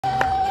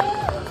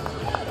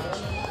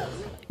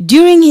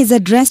During his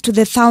address to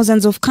the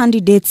thousands of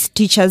candidates,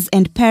 teachers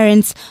and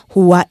parents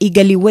who were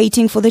eagerly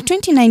waiting for the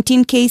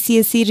 2019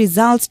 KCSE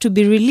results to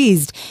be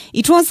released,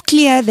 it was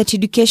clear that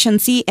Education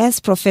CS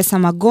Professor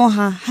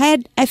Magoha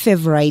had a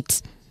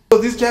favorite. So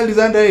this child is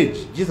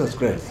underage. Jesus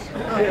Christ.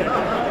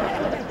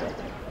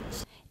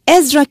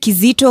 Ezra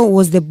Kizito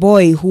was the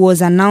boy who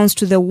was announced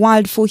to the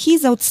world for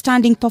his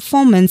outstanding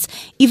performance,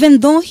 even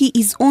though he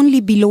is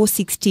only below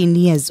 16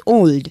 years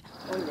old.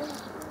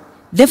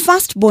 The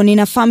firstborn in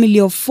a family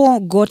of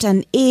 4 got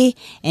an A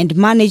and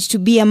managed to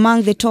be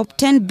among the top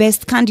 10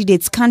 best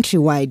candidates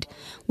countrywide.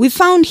 We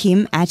found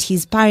him at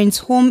his parents'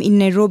 home in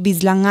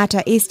Nairobi's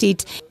Langata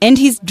estate, and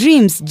his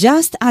dreams,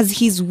 just as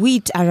his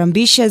wit, are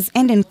ambitious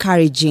and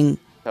encouraging.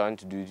 I want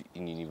to do it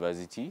in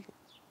university.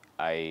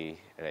 I,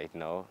 right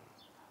now,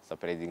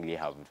 surprisingly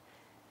have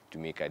to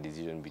make a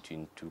decision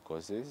between 2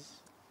 courses,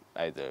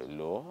 either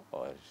law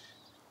or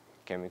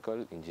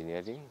chemical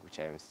engineering, which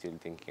I am still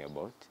thinking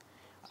about.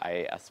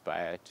 I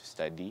aspire to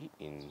study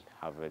in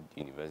Harvard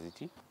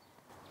University.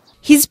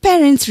 His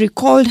parents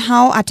recalled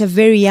how at a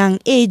very young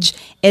age,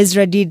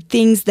 Ezra did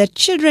things that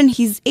children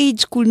his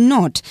age could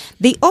not.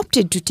 They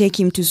opted to take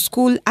him to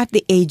school at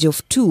the age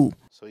of 2.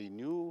 So he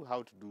knew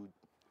how to do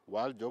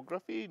world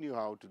geography, he knew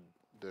how to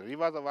the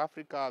rivers of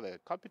Africa, the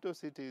capital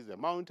cities, the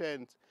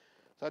mountains.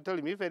 So I told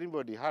him if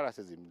anybody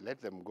harasses him,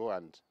 let them go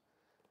and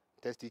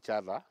test each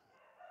other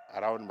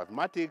around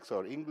mathematics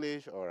or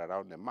English or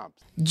around the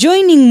maps.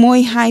 Joining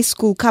Moi High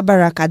School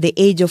Kabarak at the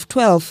age of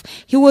 12,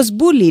 he was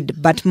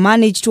bullied but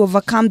managed to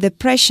overcome the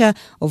pressure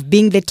of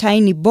being the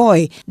tiny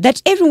boy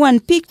that everyone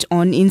picked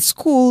on in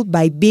school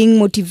by being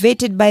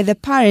motivated by the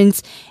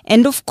parents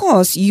and, of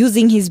course,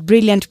 using his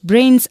brilliant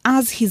brains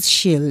as his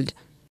shield.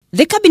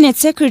 The Cabinet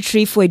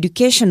Secretary for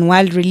Education,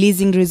 while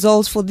releasing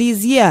results for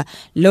this year,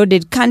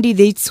 lauded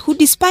candidates who,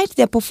 despite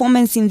their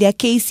performance in their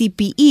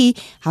KCPE,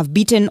 have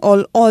beaten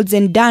all odds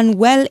and done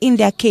well in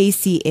their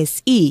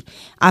KCSE.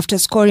 After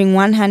scoring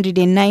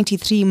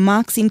 193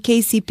 marks in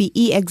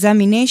KCPE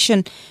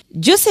examination,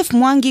 Joseph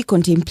Mwangi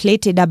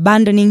contemplated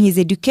abandoning his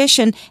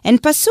education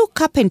and pursue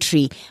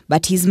carpentry,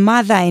 but his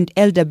mother and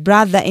elder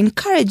brother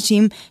encouraged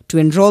him to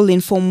enroll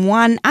in Form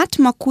 1 at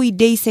Makui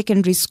Day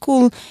Secondary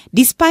School,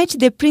 despite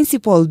the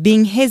principal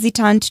being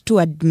hesitant to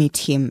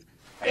admit him.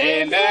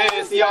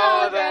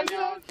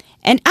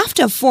 And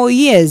after 4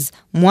 years,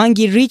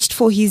 Mwangi reached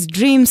for his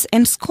dreams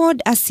and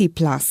scored a C+.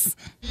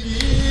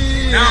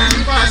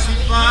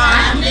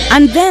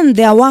 And then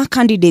there were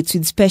candidates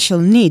with special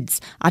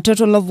needs. A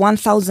total of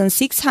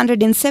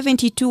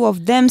 1,672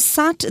 of them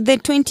sat the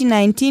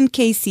 2019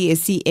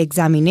 KCSE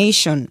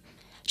examination.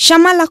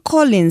 Shamala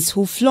Collins,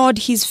 who floored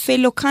his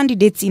fellow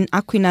candidates in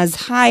Aquinas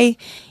High,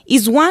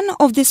 is one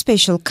of the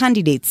special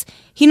candidates.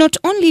 He not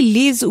only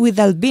lives with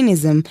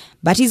albinism,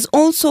 but is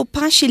also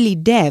partially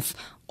deaf.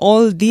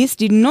 All this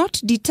did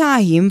not deter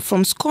him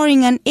from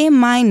scoring an A-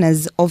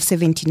 of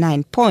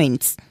 79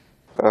 points.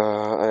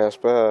 I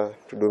aspire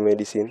to do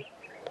medicine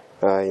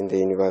in the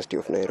University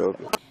of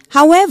Nairobi.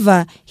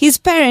 However, his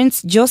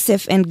parents,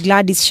 Joseph and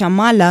Gladys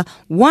Shamala,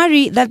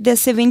 worry that their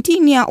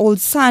 17-year-old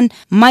son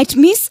might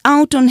miss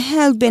out on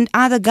help and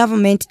other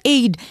government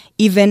aid,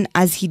 even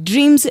as he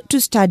dreams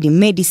to study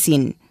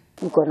medicine.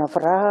 Niko na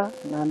furaha,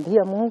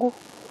 naambia Mungu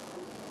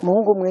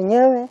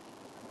mwenyewe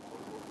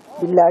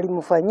bila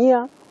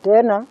alimfanyia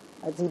tena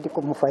azidi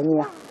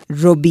kumfanyia.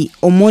 Robi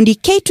Omondi,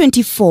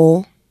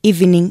 K24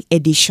 Evening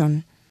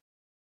Edition.